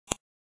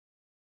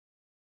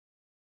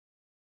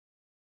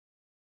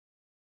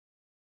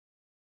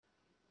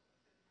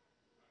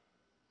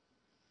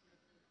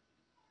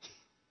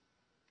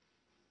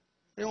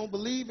They don't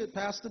believe it,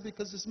 Pastor,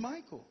 because it's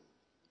Michael.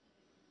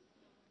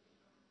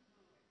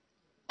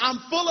 I'm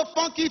full of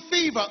funky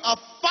fever. A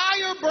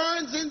fire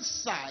burns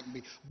inside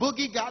me.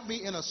 Boogie got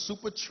me in a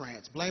super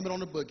trance. Blame it on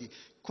the boogie.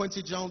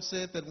 Quincy Jones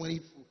said that when he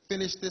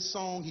finished this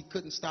song, he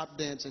couldn't stop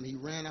dancing. He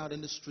ran out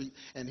in the street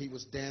and he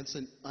was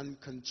dancing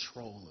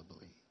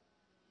uncontrollably.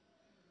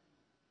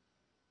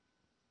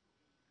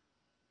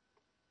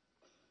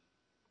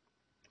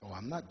 Oh,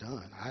 I'm not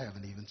done. I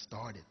haven't even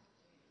started.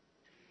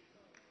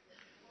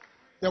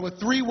 There were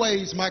 3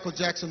 ways Michael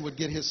Jackson would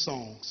get his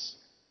songs.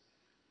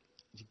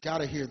 You got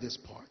to hear this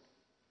part.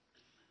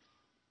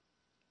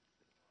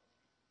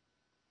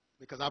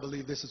 Because I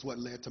believe this is what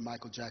led to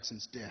Michael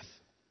Jackson's death.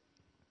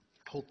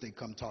 I hope they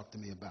come talk to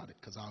me about it,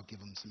 because I'll give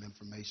them some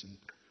information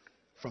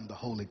from the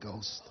Holy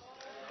Ghost.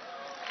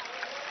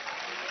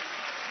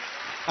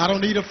 I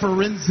don't need a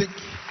forensic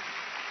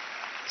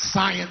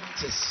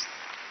scientist.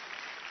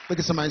 Look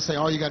at somebody and say,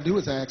 all you got to do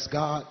is ask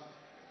God.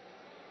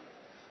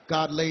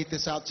 God laid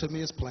this out to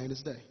me as plain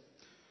as day.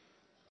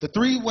 The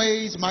 3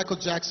 ways Michael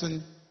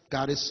Jackson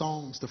got his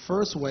songs. The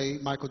first way,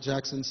 Michael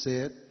Jackson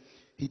said,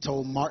 he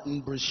told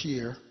Martin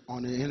Brashear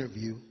on an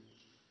interview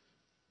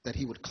that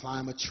he would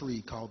climb a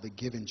tree called the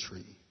Giving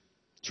Tree,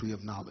 tree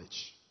of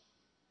knowledge.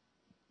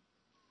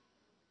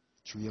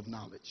 Tree of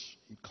knowledge.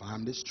 He'd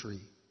climb this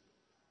tree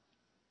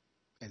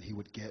and he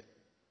would get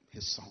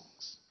his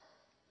songs.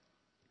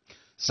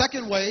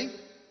 Second way,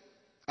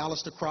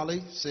 Aleister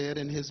Crowley said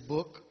in his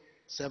book,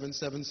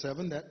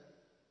 777, that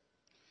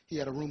he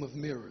had a room of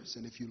mirrors,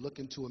 and if you look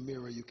into a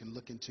mirror, you can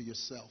look into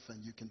yourself,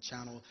 and you can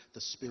channel the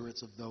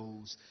spirits of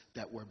those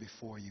that were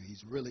before you.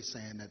 He's really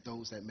saying that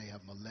those that may have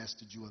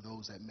molested you or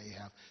those that may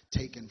have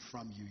taken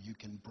from you, you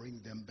can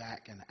bring them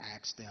back and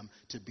ask them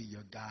to be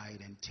your guide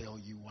and tell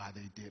you why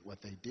they did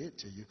what they did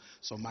to you.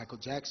 So Michael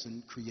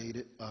Jackson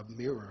created a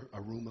mirror,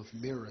 a room of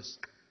mirrors,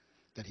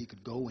 that he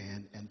could go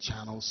in and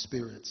channel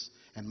spirits.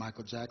 And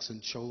Michael Jackson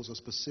chose a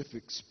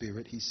specific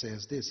spirit. He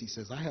says this. He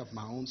says, I have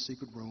my own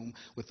secret room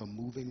with a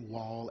moving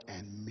wall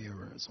and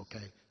mirrors,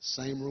 okay?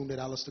 Same room that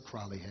Aleister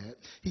Crowley had.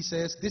 He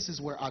says, this is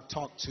where I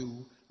talk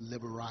to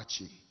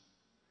Liberace.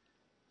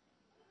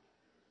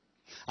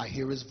 I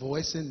hear his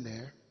voice in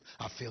there.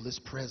 I feel his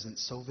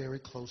presence so very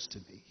close to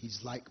me.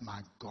 He's like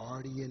my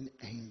guardian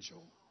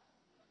angel.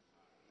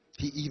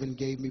 He even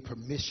gave me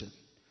permission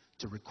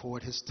to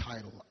record his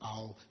title,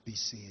 I'll Be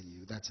Seeing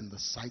You. That's in the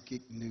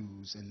Psychic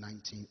News in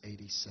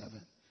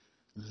 1987.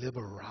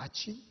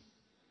 Liberace?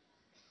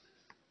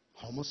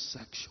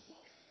 Homosexual.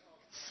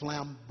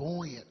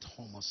 Flamboyant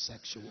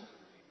homosexual.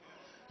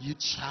 You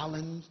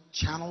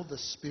channel the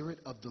spirit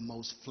of the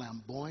most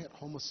flamboyant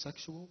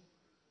homosexual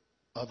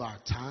of our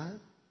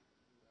time?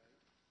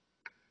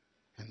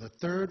 And the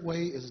third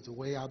way is the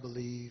way I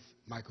believe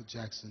Michael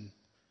Jackson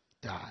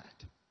died.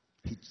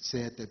 He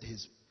said that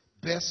his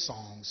best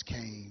songs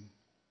came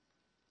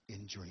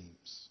in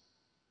dreams.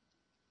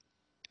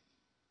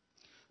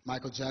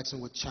 Michael Jackson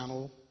would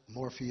channel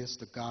Morpheus,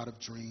 the god of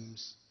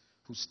dreams,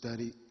 who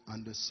studied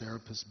under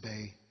Serapis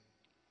Bey.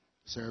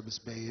 Serapis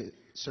Bey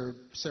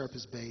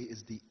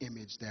is the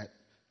image that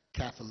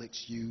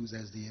Catholics use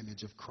as the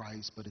image of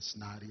Christ, but it's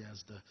not. He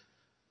has the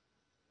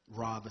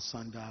Ra, the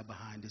sun god,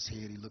 behind his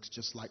head. He looks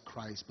just like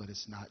Christ, but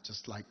it's not.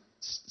 Just like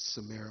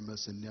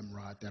Semiramis and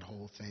Nimrod, that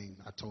whole thing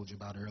I told you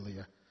about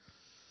earlier.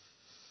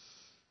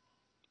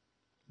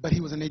 But he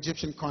was an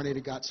Egyptian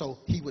incarnated God, so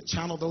he would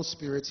channel those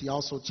spirits. He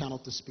also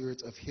channeled the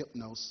spirits of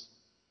Hypnos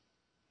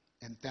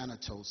and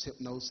Thanatos.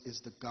 Hypnos is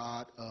the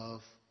god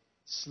of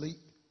sleep.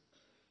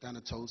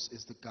 Thanatos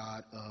is the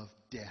god of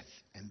death,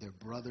 and they're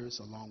brothers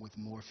along with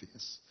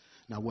Morpheus.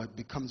 Now, what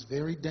becomes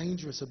very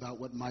dangerous about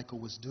what Michael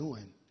was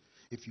doing,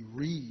 if you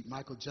read,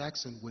 Michael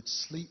Jackson would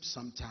sleep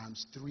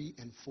sometimes 3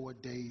 and 4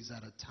 days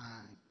at a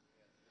time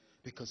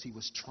because he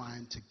was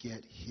trying to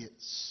get hit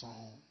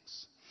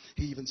songs.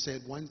 He even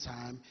said one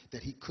time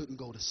that he couldn't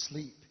go to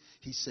sleep.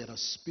 He said a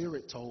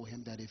spirit told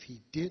him that if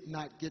he did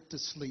not get to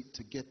sleep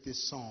to get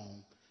this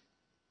song,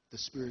 the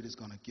spirit is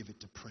going to give it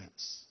to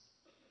Prince.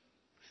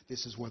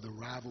 This is where the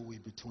rivalry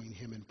between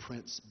him and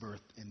Prince birthed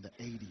in the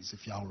 80s,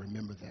 if y'all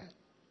remember that.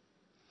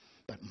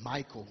 But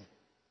Michael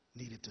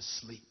needed to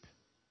sleep.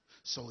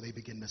 So they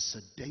began to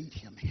sedate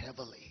him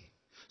heavily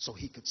so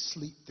he could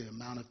sleep the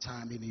amount of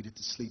time he needed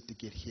to sleep to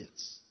get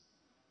hits.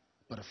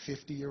 But a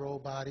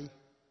 50-year-old body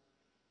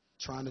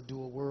trying to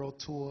do a world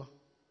tour,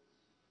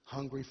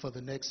 hungry for the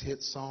next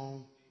hit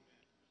song,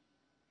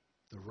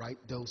 the right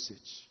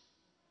dosage.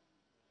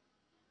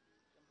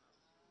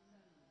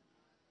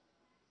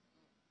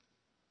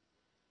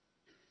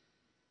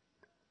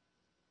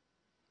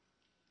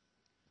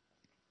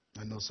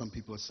 I know some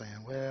people are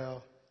saying,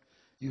 well,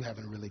 you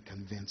haven't really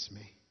convinced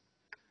me.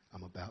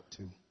 I'm about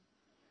to.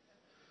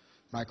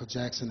 Michael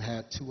Jackson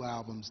had 2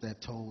 albums that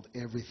told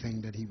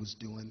everything that he was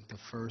doing. The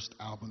first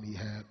album he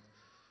had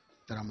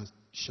that I'm going to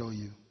show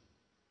you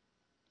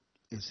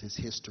is his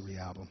history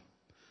album.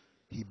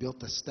 He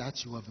built a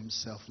statue of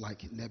himself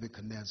like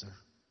Nebuchadnezzar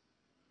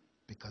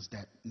because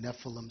that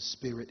Nephilim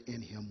spirit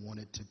in him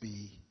wanted to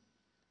be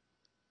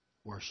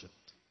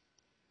worshipped.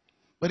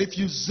 But if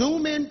you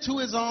zoom into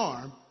his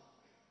arm,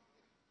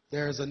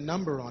 there's a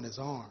number on his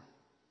arm.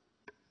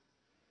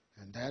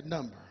 And that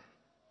number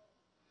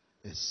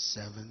is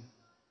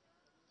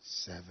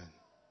 777.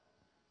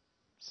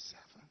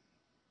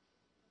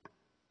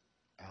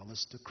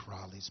 Aleister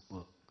Crowley's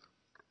book,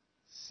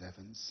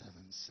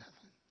 777.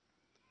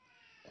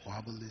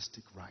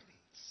 Quabbalistic writings.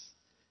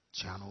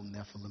 Channel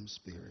Nephilim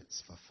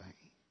spirits for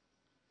fame.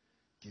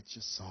 Get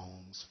your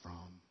songs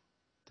from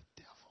the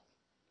devil.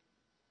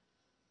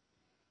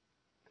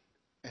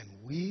 And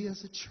we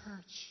as a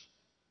church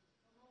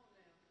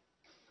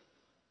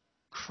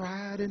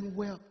cried and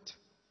wept.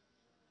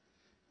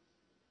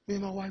 Me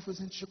and my wife was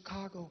in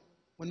Chicago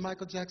when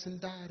Michael Jackson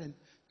died and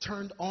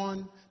turned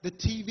on the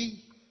TV.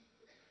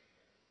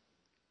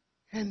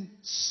 And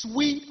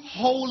Sweet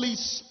Holy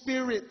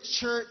Spirit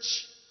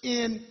Church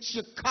in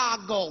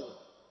Chicago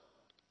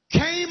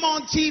came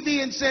on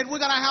TV and said, we're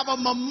going to have a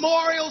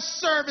memorial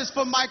service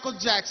for Michael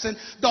Jackson.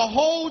 The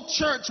whole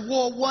church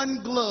wore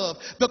one glove.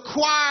 The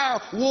choir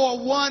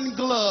wore one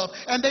glove.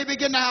 And they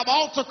began to have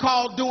altar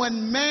call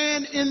doing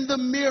Man in the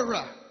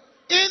Mirror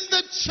in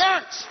the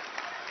church,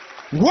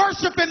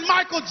 worshiping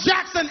Michael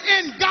Jackson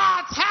in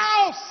God's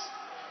house,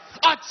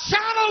 a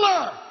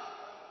channeler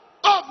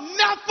of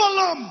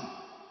Nephilim.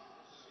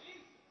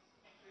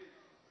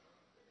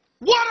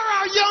 What are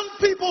our young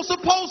people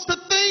supposed to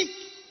think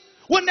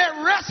when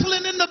they're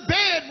wrestling in the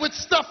bed with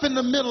stuff in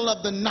the middle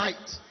of the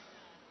night?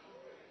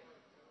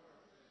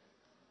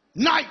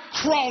 Night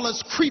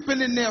crawlers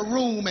creeping in their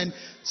room and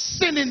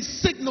sending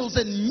signals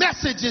and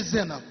messages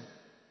in them.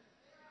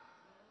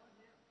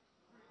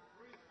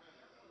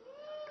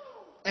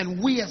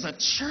 And we as a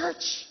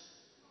church